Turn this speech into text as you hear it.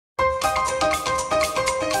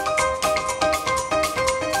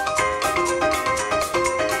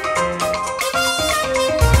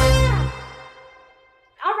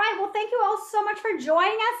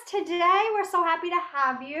happy to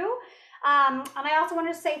have you. And I also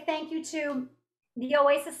wanted to say thank you to the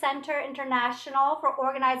Oasis Center International for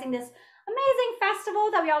organizing this amazing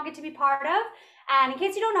festival that we all get to be part of. And in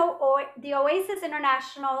case you don't know, the Oasis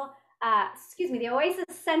International, the Oasis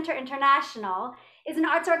Center International is an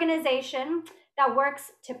arts organization that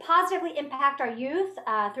works to positively impact our youth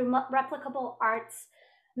through replicable arts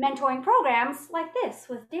mentoring programs like this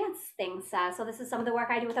with dance things. So this is some of the work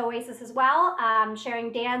I do with Oasis as well, sharing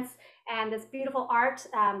dance and this beautiful art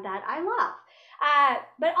that I love.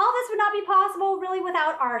 But all this would not be possible really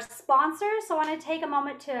without our sponsors. So I want to take a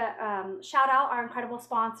moment to shout out our incredible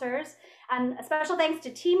sponsors, and a special thanks to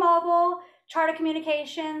T-Mobile, Charter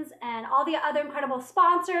Communications, and all the other incredible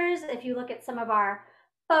sponsors. If you look at some of our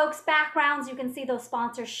folks' backgrounds, you can see those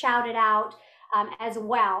sponsors shouted out as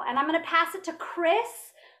well. And I'm going to pass it to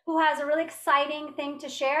Chris, who has a really exciting thing to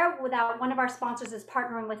share without one of our sponsors is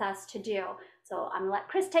partnering with us to do. So I'm gonna let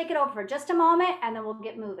Chris take it over for just a moment, and then we'll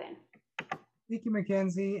get moving. Thank you,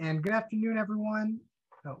 Mackenzie, and good afternoon, everyone.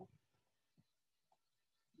 Oh.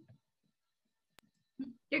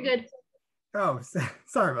 You're good. Oh,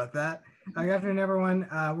 sorry about that. Good afternoon, everyone.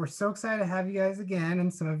 We're so excited to have you guys again,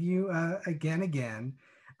 and some of you again.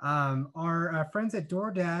 Our friends at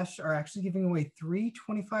DoorDash are actually giving away 3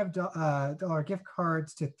 $25 gift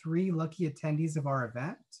cards to 3 lucky attendees of our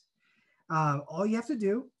event. All you have to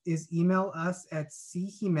do is email us at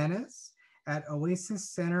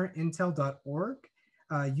cjimenez@oasiscenterintel.org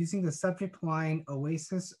using the subject line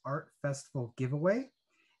Oasis Art Festival Giveaway,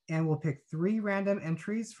 and we'll pick 3 random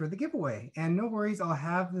entries for the giveaway. And no worries, I'll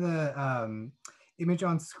have the image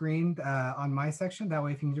on screen on my section. That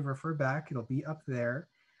way, if you need to refer back, it'll be up there.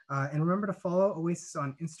 And remember to follow Oasis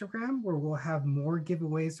on Instagram, where we'll have more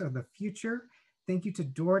giveaways of the future. Thank you to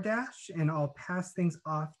DoorDash, and I'll pass things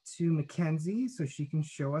off to Mackenzie so she can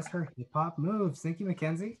show us her hip hop moves. Thank you,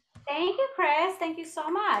 Mackenzie. Thank you, Chris. Thank you so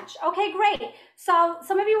much. Okay, great. So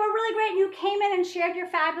some of you were really great. You came in and shared your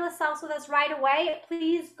fabulous selves with us right away.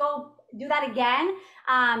 Please go do that again.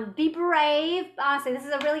 Be brave. Honestly, this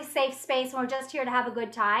is a really safe space, and we're just here to have a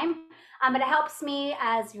good time. But it helps me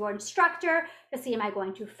as your instructor to see, am I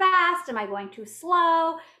going too fast? Am I going too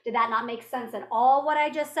slow? Did that not make sense at all, what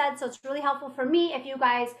I just said? So it's really helpful for me if you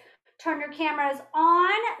guys turn your cameras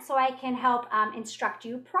on so I can help instruct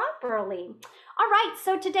you properly. All right,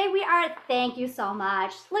 so today we are, thank you so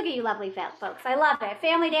much. Look at you lovely folks, I love it.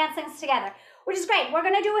 Family dancing together, which is great. We're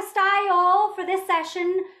gonna do a style for this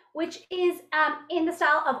session, which is in the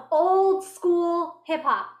style of old school hip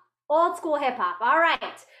hop. Old school hip hop, all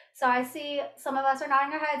right. So I see some of us are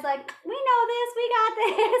nodding our heads like, we know this, we got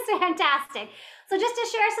this, fantastic. So just to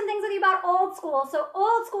share some things with you about old school. So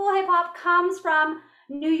old school hip hop comes from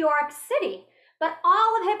New York City, but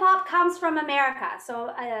all of hip hop comes from America.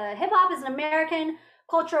 So hip hop is an American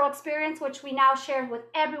cultural experience, which we now share with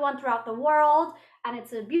everyone throughout the world. And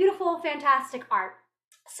it's a beautiful, fantastic art.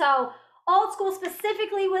 So old school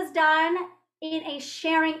specifically was done in a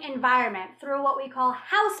sharing environment through what we call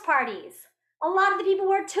house parties. A lot of the people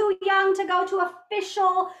were too young to go to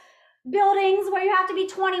official buildings where you have to be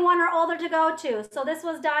 21 or older to go to. So this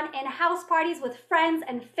was done in house parties with friends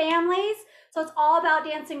and families. So it's all about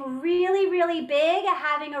dancing really, really big,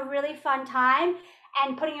 having a really fun time,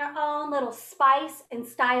 and putting your own little spice and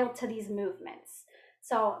style to these movements.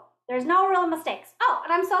 So there's no real mistakes. Oh,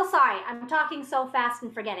 and I'm so sorry. I'm talking so fast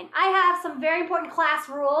and forgetting. I have some very important class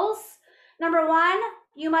rules. Number 1,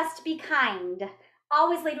 you must be kind.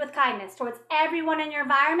 Always lead with kindness towards everyone in your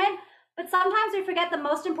environment, but sometimes we forget the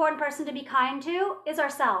most important person to be kind to is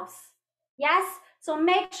ourselves. Yes? So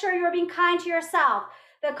make sure you're being kind to yourself.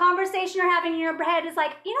 The conversation you're having in your head is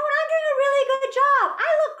like, you know what, I'm doing a really good job.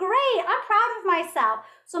 I look great. I'm proud of myself.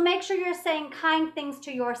 So make sure you're saying kind things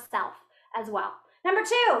to yourself as well. Number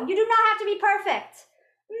 2, you do not have to be perfect.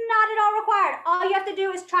 Not at all required. All you have to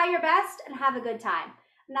do is try your best and have a good time.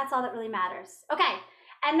 And that's all that really matters. Okay.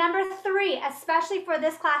 And number 3, especially for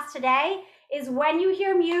this class today, is when you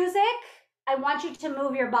hear music, I want you to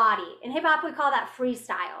move your body. In hip hop, we call that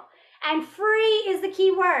freestyle. And free is the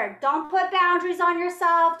key word. Don't put boundaries on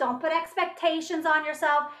yourself. Don't put expectations on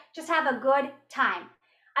yourself. Just have a good time.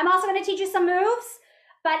 I'm also going to teach you some moves,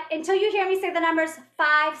 but until you hear me say the numbers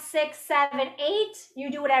 5, 6, 7, 8,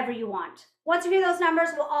 you do whatever you want. Once you hear those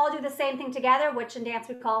numbers, we'll all do the same thing together, which in dance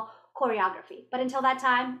we call choreography. But until that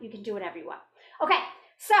time, you can do whatever you want. Okay.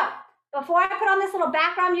 So before I put on this little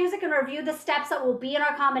background music and review the steps that will be in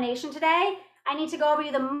our combination today, I need to go over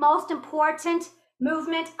you the most important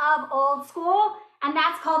movement of old school, and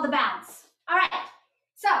that's called the bounce. All right,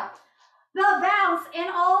 so the bounce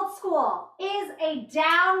in old school is a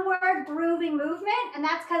downward grooving movement, and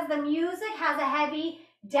that's because the music has a heavy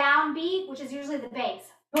downbeat, which is usually the bass.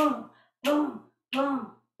 Boom, boom,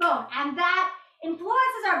 boom, boom. And that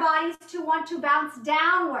influences our bodies to want to bounce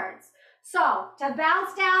downwards. So to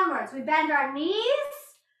bounce downwards, we bend our knees,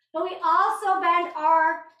 but we also bend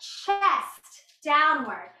our chest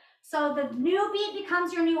downward. So the new beat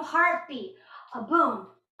becomes your new heartbeat. A boom,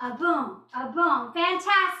 a boom, a boom.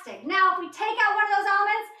 Fantastic. Now, if we take out one of those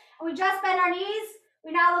elements and we just bend our knees,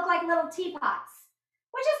 we now look like little teapots,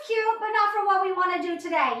 which is cute, but not for what we want to do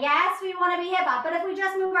today. Yes, we want to be hip hop, but if we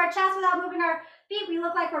just move our chest without moving our feet, we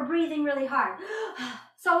look like we're breathing really hard.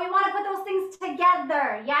 So we want to put those things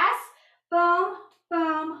together. Yes? Boom,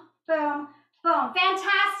 boom, boom, boom.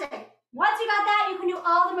 Fantastic. Once you got that, you can do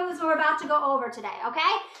all the moves we're about to go over today,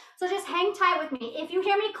 okay? So just hang tight with me. If you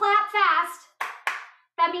hear me clap fast,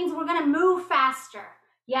 that means we're gonna move faster.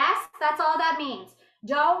 Yes, that's all that means.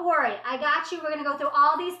 Don't worry, I got you. We're gonna go through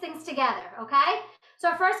all these things together, okay?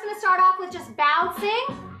 So we're first gonna start off with just bouncing,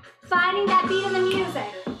 finding that beat in the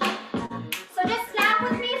music. So just snap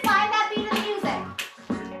with me, find that beat in the music.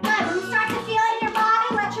 Good, when you start to feel it in your body,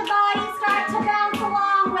 let your body start to bounce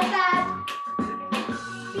along with that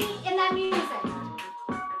beat in that music.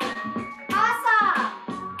 Awesome.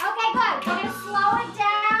 Okay, good. We're going to slow it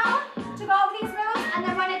down to go over these moves, and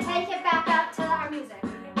then we're going to take it back up to our music.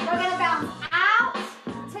 We're going to bounce out,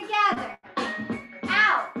 together,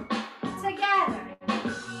 out, together,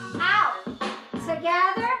 out,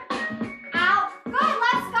 together, out. Good.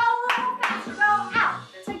 Let's go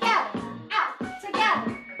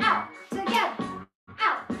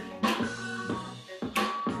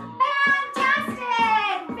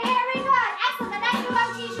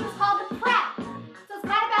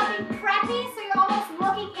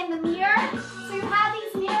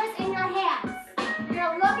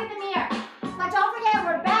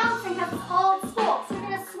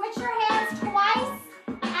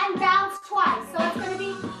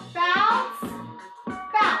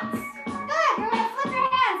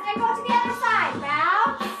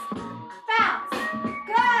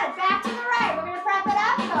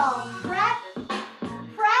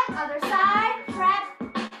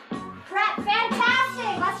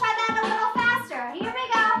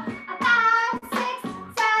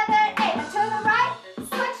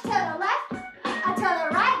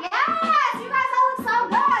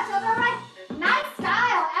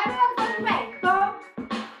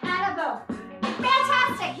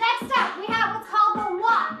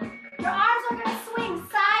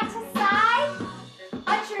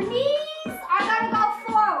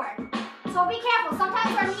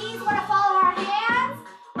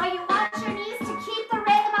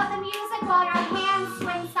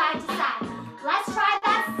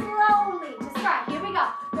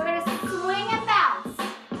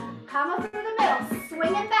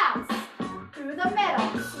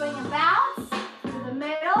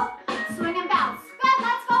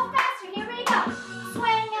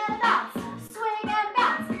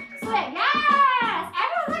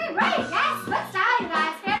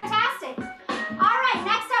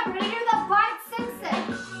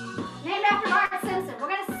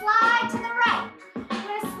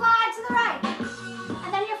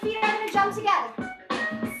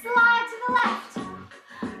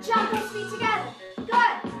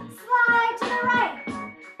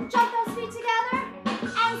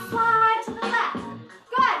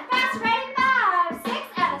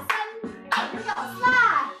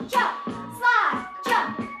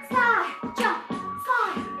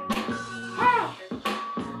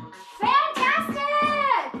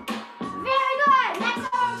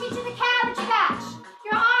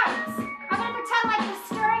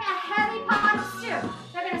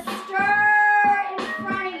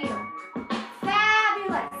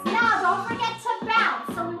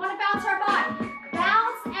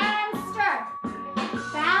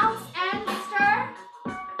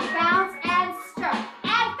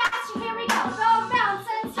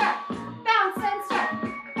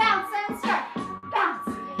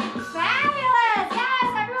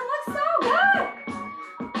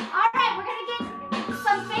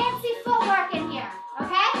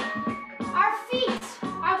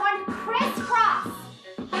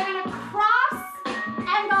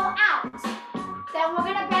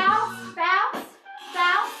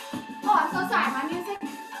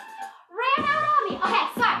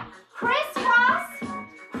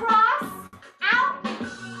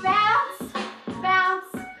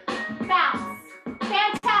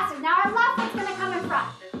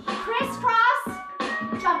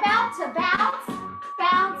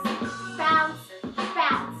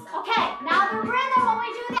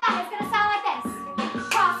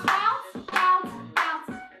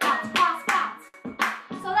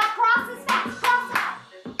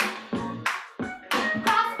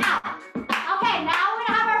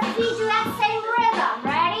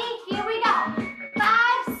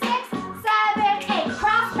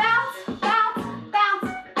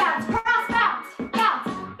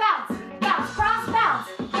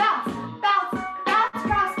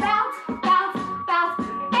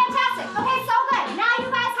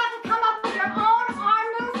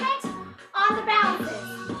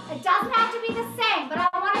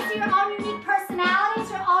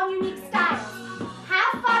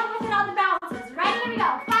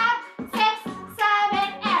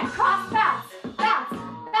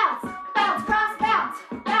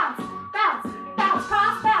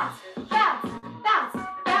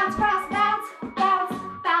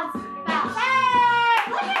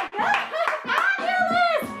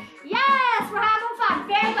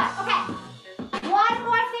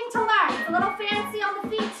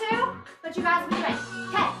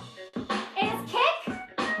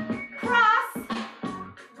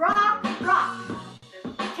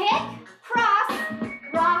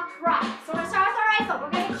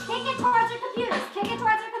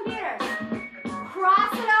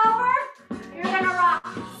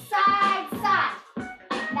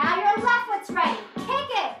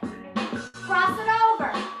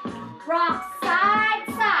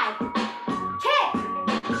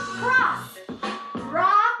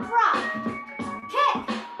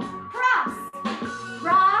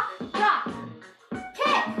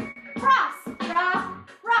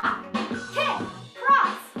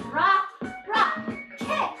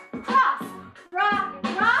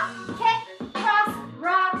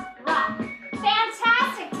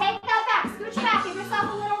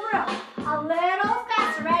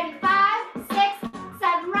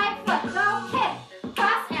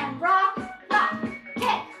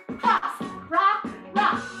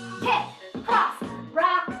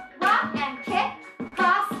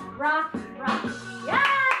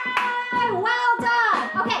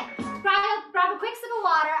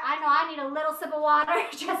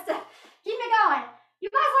just to keep it going. You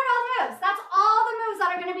guys learned all the moves. That's all the moves that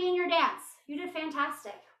are going to be in your dance. You did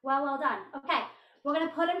fantastic. Well, well done. Okay, we're going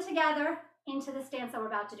to put them together into this dance that we're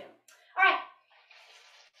about to do. All right.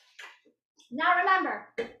 Now remember,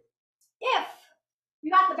 if you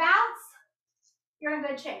got the bounce, you're in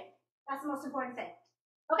good shape. That's the most important thing.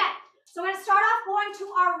 Okay, so we're going to start off going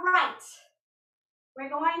to our right. We're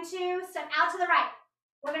going to step out to the right.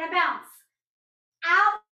 We're going to bounce.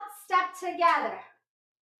 Out, step together.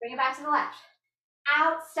 Bring it back to the left.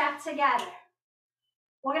 Out, step together.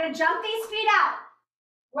 We're going to jump these feet out.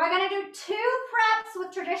 We're going to do 2 preps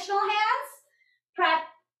with traditional hands. Prep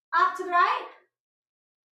up to the right.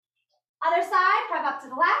 Other side, prep up to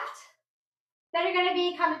the left. Then you're going to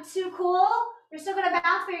be kind of too cool. You're still going to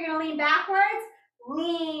bounce, but you're going to lean backwards.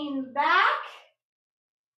 Lean back.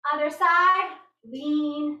 Other side,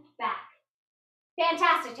 lean back.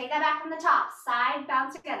 Fantastic. Take that back from the top. Side,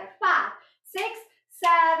 bounce together. 5, 6,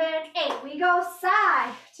 7, 8. We go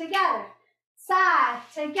side together,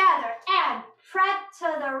 and prep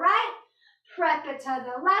to the right, prep it to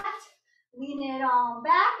the left, lean it on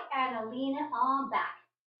back, and lean it on back.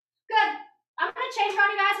 Good. I'm going to change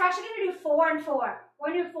around, you guys. We're actually going to do 4 and 4.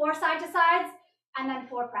 We're going to do 4 side to sides, and then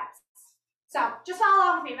 4 preps. So just follow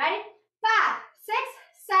along with me. Ready? 5, 6,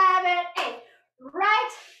 7, 8.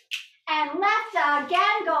 Right and left.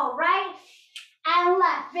 Again, go right and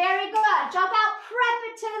left. Very good. Jump out, prep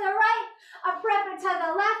it to the right, prep it to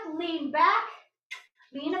the left, lean back,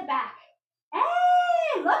 lean it back.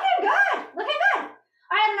 Hey, looking good, looking good.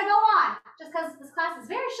 All right, I'm gonna go on, just because this class is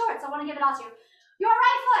very short, so I wanna give it all to you. Your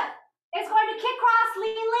right foot is going to kick, cross,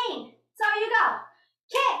 lean, lean. So you go.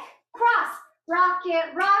 Kick, cross, rock it,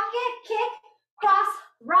 kick, cross,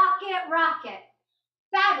 rock it.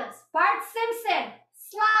 Fabulous. Bart Simpson,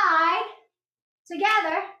 slide,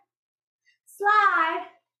 together, slide,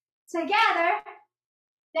 together.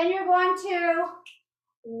 Then you're going to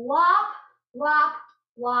wop, wop,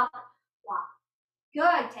 wop, wop.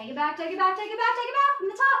 Good. Take it back, take it back, take it back, take it back from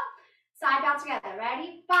the top. Side bounce together.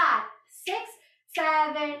 Ready? 5, 6,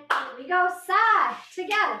 7, 8. We go side,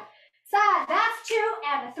 together. Side. That's 2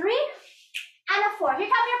 and a 3 and a 4.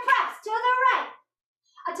 Here come your preps. To the right,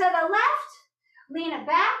 to the left. Lean it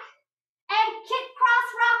back and kick, cross,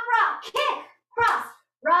 rock. Kick, cross,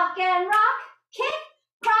 rock and rock. Kick,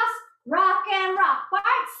 cross, rock and rock.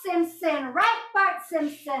 Bart Simpson right, Bart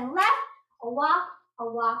Simpson left. A wop, a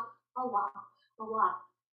wop, a wop, a wop.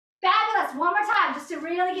 Fabulous. One more time just to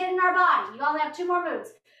really get in our body. You only have 2 more moves.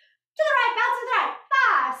 To the right, bounce to the right.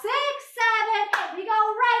 5, 6, 7, 8. We go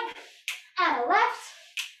right and a left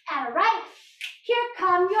and a right. Here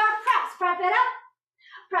come your preps. Prep it up,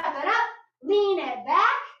 prep it up. Lean it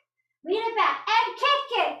back, and kick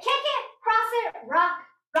it, cross it, rock.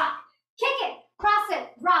 Kick it, cross it,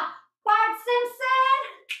 rock. Bart Simpson,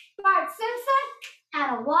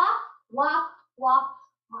 and a wop.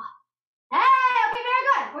 Hey, okay, very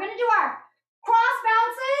good. We're gonna do our cross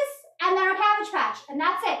bounces and then our cabbage patch, and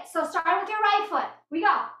that's it. So starting with your right foot, we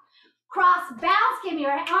go. Cross bounce, give me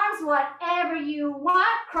your arms, whatever you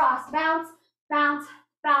want. Cross bounce, bounce,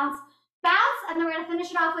 bounce. Bounce, and then we're going to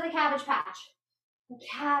finish it off with a cabbage patch. A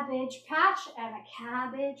cabbage patch and a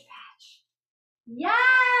cabbage patch.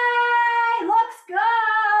 Yay! Looks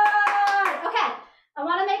good! Okay, I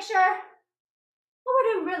want to make sure,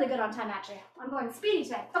 we're doing really good on time actually. I'm going speedy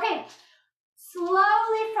today. Okay,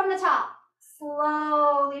 slowly from the top.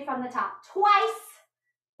 Twice.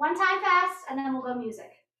 1 time fast, and then we'll go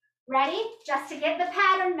music. Ready? Just to get the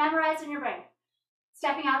pattern memorized in your brain.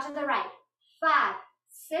 Stepping out to the right. 5,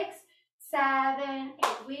 6, 7,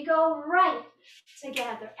 8. We go right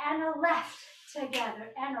together and a left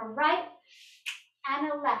together and a right and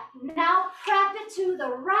a left. Now prep it to the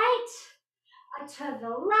right, to the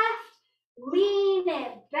left. Lean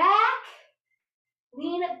it back.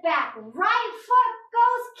 Right foot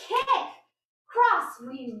goes kick, cross.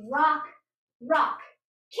 We rock.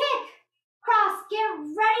 Kick, cross. Get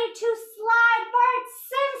ready to slide. Bart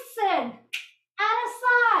Simpson. And a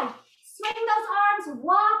slide. Swing those arms.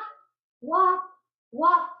 Wop.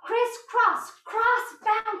 Crisscross. Cross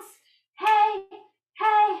bounce. Hey.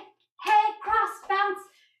 Cross bounce.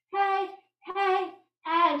 Hey.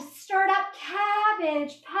 And stirred up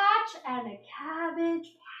cabbage patch and a cabbage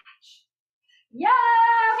patch. Yeah.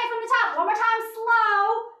 Okay, from the top. One more time, slow.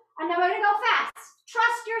 And then we're going to go fast.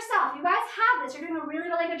 Trust yourself. You guys have this. You're doing a really,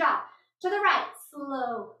 really good job. To the right,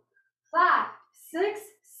 slow. 5, 6,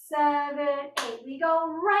 7, 8. We go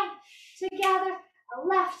right together, a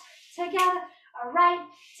left together, a right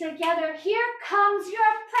together. Here comes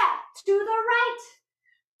your prep. To the right,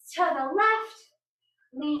 to the left.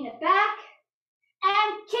 Lean it back.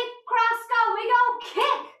 And kick, cross, go. We go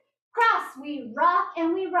we rock,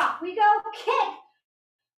 and we rock. We go kick,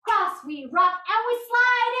 cross, we rock, and we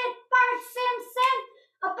slide it. Bart Simpson,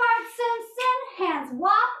 a Bart Simpson. Hands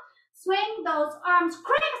walk, swing those arms,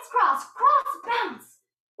 crisscross, cross, bounce,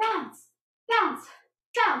 bounce, bounce,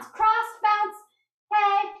 bounce, cross, bounce.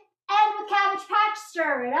 Hey, and with Cabbage Patch,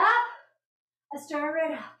 stir it up. Stir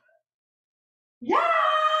it up. Yay!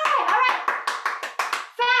 All right.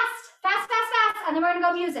 Fast, fast, fast, fast. And then we're going to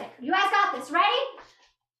go music. You guys got this. Ready?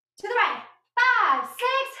 To the right. 5, 6,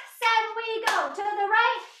 7. We go to the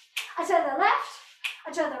right, to the left,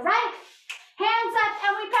 to the right. Hands up,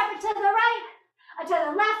 and we pep it to the right, to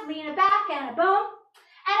the left. Lean it back, and a boom.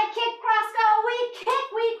 And a kick, cross, go. We kick,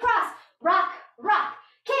 we cross. Rock, rock.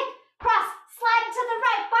 Kick, cross. Slide it to the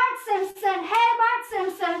right. Bart Simpson. Hey, Bart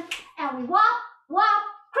Simpson. And we walk, walk,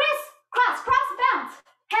 criss, cross, cross, bounce.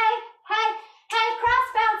 Hey, hey, hey, cross,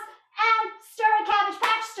 bounce. And stir a Cabbage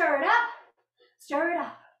Patch. Stir it up. Stir it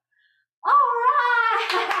up. All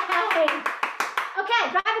right. Okay,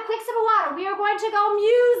 grab a quick sip of water. We are going to go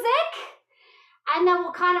music, and then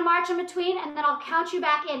we'll kind of march in between, and then I'll count you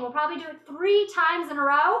back in. We'll probably do it 3 times in a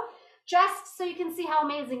row, just so you can see how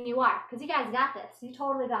amazing you are, because you guys got this. You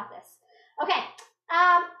totally got this. Okay,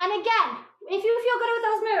 and again, if you feel good with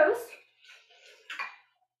those moves,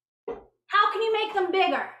 how can you make them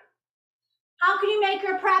bigger? How can you make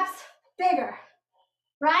your preps bigger,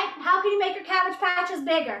 right? How can you make your Cabbage Patches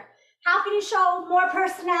bigger? How can you show more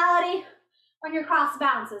personality on your cross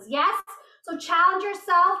bounces? Yes? So challenge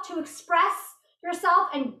yourself to express yourself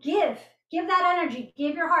and give that energy,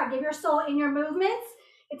 give your heart, give your soul in your movements.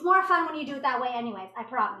 It's more fun when you do it that way anyways, I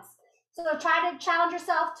promise. So try to challenge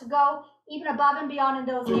yourself to go even above and beyond in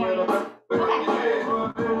those areas. Okay.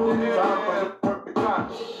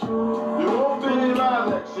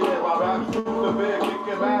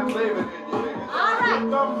 All right.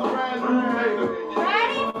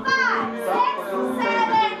 Ready? 5, 6,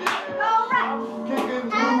 7, 8. Go right.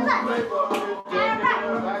 And left. And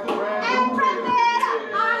right. And prep it up.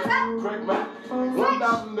 Arms up.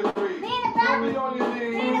 Switch. Lean it back. Lean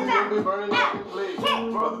it back. And kick.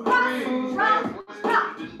 Cross. Rock. Rock.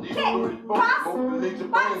 Kick. Cross.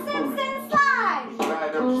 Bart Simpson slide.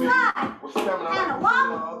 Slide. And a walk.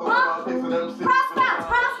 Walk. Cross bounce.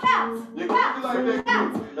 Cross bounce. Bounce.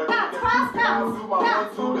 Bounce. Bounce. Cross bounce.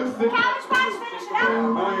 Bounce. Cabbage Patch, finish it out.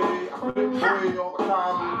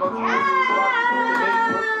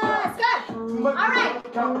 Yes, good. All right.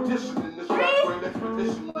 3.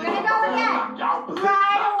 We're gonna go again.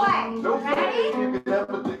 Right away. Ready? Good.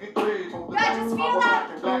 Just feel that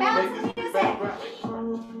bounce music.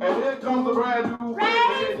 And here comes the brand new.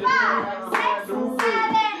 Ready? 5, 6, 7,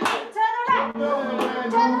 8. To the right. To the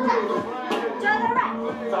left. To the right.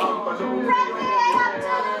 Prep it up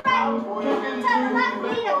to the right. To the left.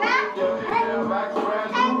 Lean it back.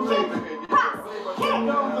 And kick. Cross. Kick.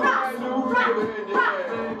 Cross. Rock. Rock.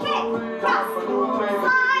 Kick. Cross.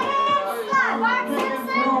 Slide it. Slide. Bart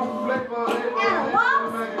Simpson. And a walk.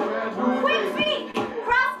 Quick feet.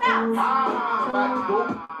 Cross bounce.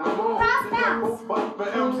 Cross bounce.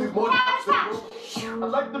 Cabbage Patch. I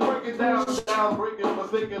like to break it down, break it,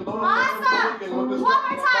 forsaken. Awesome. One more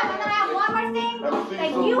time, and then I have one more thing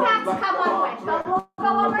that you have to come up with. But we'll go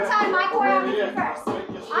one more time, my choreography first.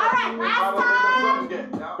 All right, last time.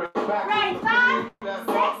 Ready? 5, 6,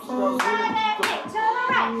 7, 8. To the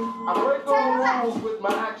right. I break To the all left. rules with my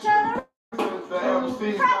To actions. the The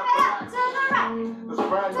MC's Prep got it up. To the right. this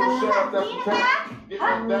brand To new the sheriff left. that's Lean it attacked. back. Get Up.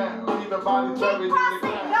 them down, leaving bodies Kick. buried in the Cross it.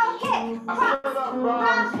 ground. Go kick. I Cross. set up Rock.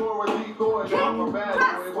 rhymes for a decoy. Kick. I'm a bad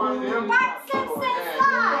Cross. boy. Watch the Bart Simpson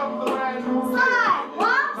slide. Slide.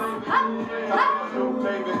 Walk. Up. Up.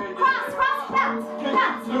 Cross. Cross. Bounce.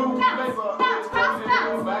 Bounce. Bounce. Bounce. Cross.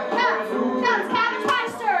 Bounce. Bounce. Bounce. Cabbage Patch.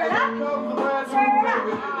 Stir it up. Stir it up.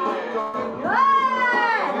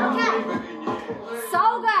 Good. Okay. So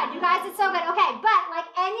good. You guys did so good. Okay, but like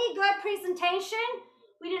any good presentation,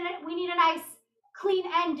 we need a nice clean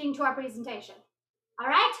ending to our presentation. All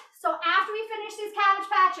right? So after we finish these Cabbage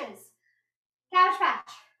Patches, Cabbage Patch,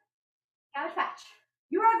 Cabbage Patch,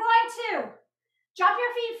 you are going to jump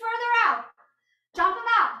your feet further out. Jump them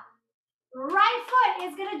out. Right foot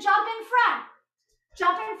is going to jump in front.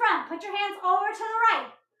 Jump in front. Put your hands over to the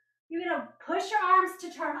right. You're going to push your arms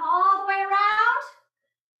to turn all the way around.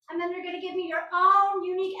 And then you're going to give me your own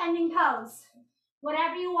unique ending pose.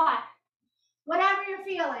 Whatever you want. Whatever you're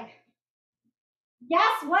feeling.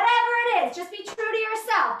 Yes, whatever it is. Just be true to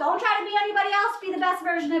yourself. Don't try to be anybody else. Be the best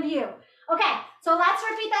version of you. Okay, so let's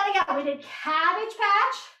repeat that again. We did Cabbage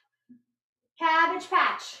Patch. Cabbage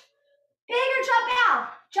Patch. Bigger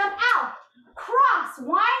jump out, cross,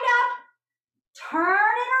 wind up, turn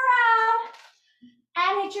it around,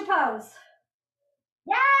 and hit your pose.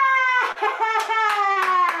 Yes!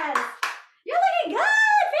 You're looking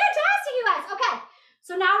good. Fantastic, you guys. Okay,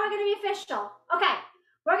 so now we're going to be official. Okay,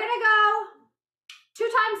 we're going to go 2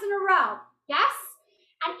 times in a row. Yes?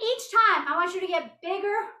 And each time, I want you to get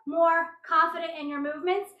bigger, more confident in your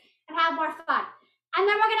movements, and have more fun. And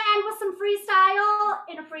then we're going to end with some freestyle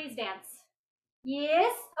in a freeze dance.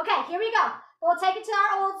 Yes? Okay, here we go. We'll take it to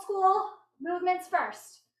our old school movements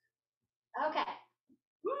first. Okay.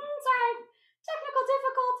 Sorry. Technical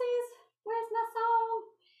difficulties. Where's my song?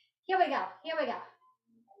 Here we go. Here we go.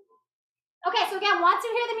 Okay, so again, once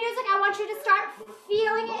you hear the music, I want you to start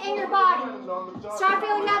feeling it in your body. Start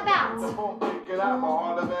feeling that bounce.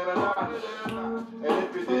 And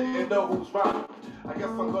if you didn't know who's right, I guess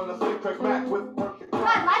I'm gonna say quick back with perfect. Good,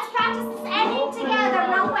 let's practice this ending together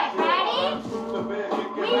real quick. Ready?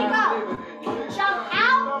 We go. Jump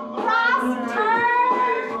out, cross,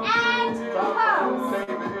 turn, and pose.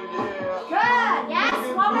 Good, yes,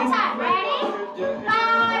 one more time. Ready?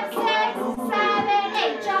 5, 6, 7,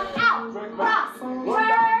 8. Jump out, cross,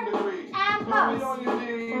 turn, and pose.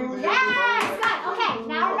 Yes, good. Okay,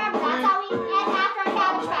 now remember, that's how we end after our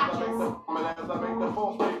cabbage patches.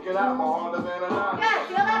 Good,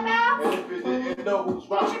 feel that bounce?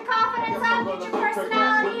 Get your confidence up, get your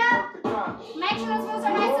personality up. Make sure those moves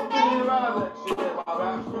are nice and big.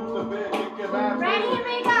 Ready, here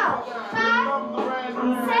we go. 5,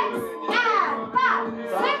 6, and 5,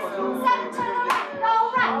 6, 7 to the right. Go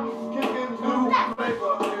right. Left. Right.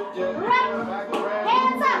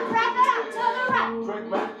 Hands up. Wrap it up. To the right.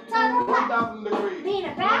 To the left. Lean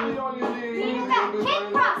it back. Lean it back. Kick,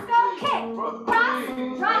 cross. Go kick. Cross.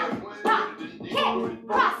 Drop. Drop. Kick.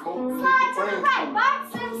 Cross. Slide to the right. Bart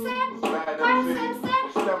Simpson. Bart Simpson.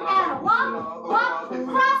 And walk. Walk.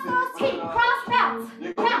 Cross those feet. Cross bounce.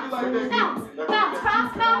 Bounce. Bounce. Bounce. Cross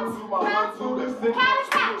bounce. Bounce. Cabbage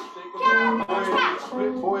patch. Cabbage patch.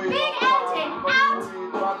 Big ending. Out.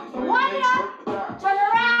 Wind it up. Turn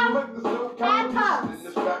around. And pose.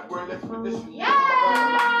 Yes!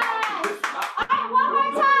 Alright, one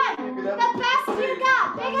more time. The best you got.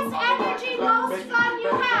 Biggest energy, most fun you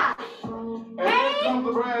have. Ready? Here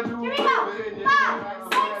we go. 5,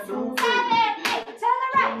 6, 7, 8. To the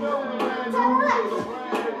right. To the left.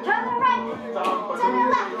 To the right. To the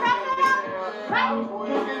left. Wrap it up. Right.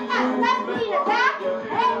 And left. Lean it back.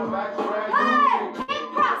 And good. Kick,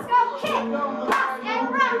 cross. Go kick. Cross and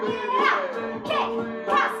round. Lean it out. Kick.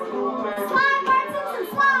 Cross. Slide, Bart Simpson.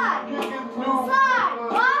 Slide. Slide.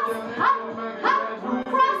 Walk. Up. Up.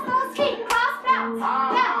 Cross those feet. Cross bounce.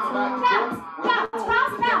 Bounce. Bounce. Bounce.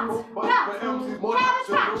 Cross bounce. Bounce. Cabbage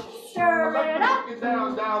patch. Stir it up.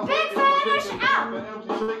 Big finish out.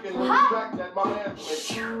 Hop.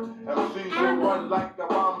 And run like a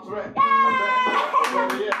bomb threat. Yay!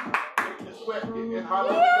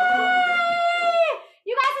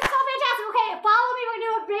 You guys are so fantastic. Okay, follow me. We're going to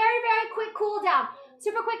do a very, very quick cool down.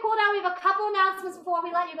 Super quick cool down. We have a couple announcements before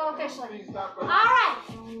we let you go officially. All right.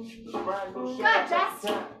 Good. Just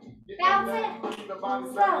bounce it.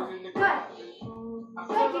 Slow. Good.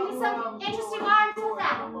 Good. Give me some interesting arms with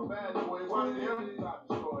that.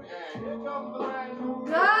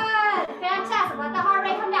 Good. Fantastic. Let the heart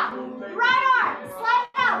rate come down. Right arm. Slide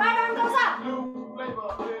out. Right arm goes up.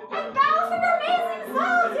 And bouncing amazing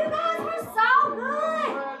souls. You guys were so good.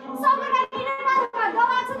 So good. I need another one. Go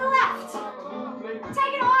out to the left.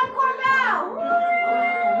 Take an encore bow. Woo!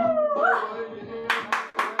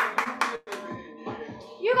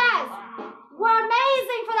 You guys were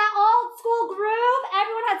amazing for that old school groove.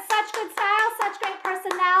 Everyone had such good style, such great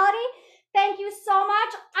personality. Thank you so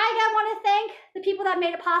much. I again want to thank the people that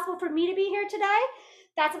made it possible for me to be here today.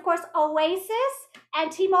 That's, of course, OASIS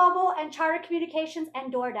and T-Mobile and Charter Communications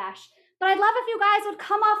and DoorDash. But I'd love if you guys would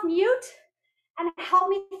come off mute and help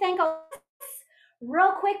me thank OASIS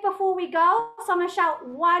real quick before we go. So I'm going to shout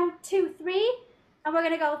 1, 2, 3, and we're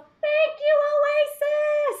going to go, thank you,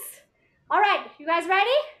 OASIS. All right, you guys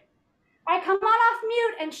ready? All right, come on off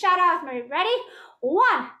mute and shout out with me. Ready?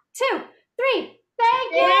 1, 2, 3.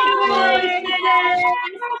 Thank you.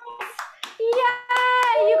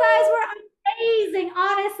 Yeah, you guys were amazing.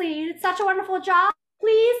 Honestly, you did such a wonderful job.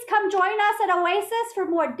 Please come join us at OASIS for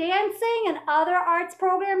more dancing and other arts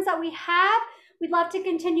programs that we have. We'd love to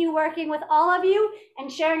continue working with all of you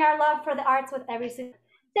and sharing our love for the arts with every single.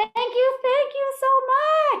 Thank you so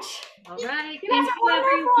much. All right. You guys Thank are you, wonderful.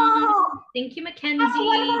 everyone. Thank you, Have a wonderful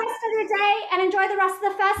Mackenzie. rest of your day and enjoy the rest of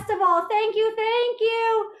the festival. Thank you.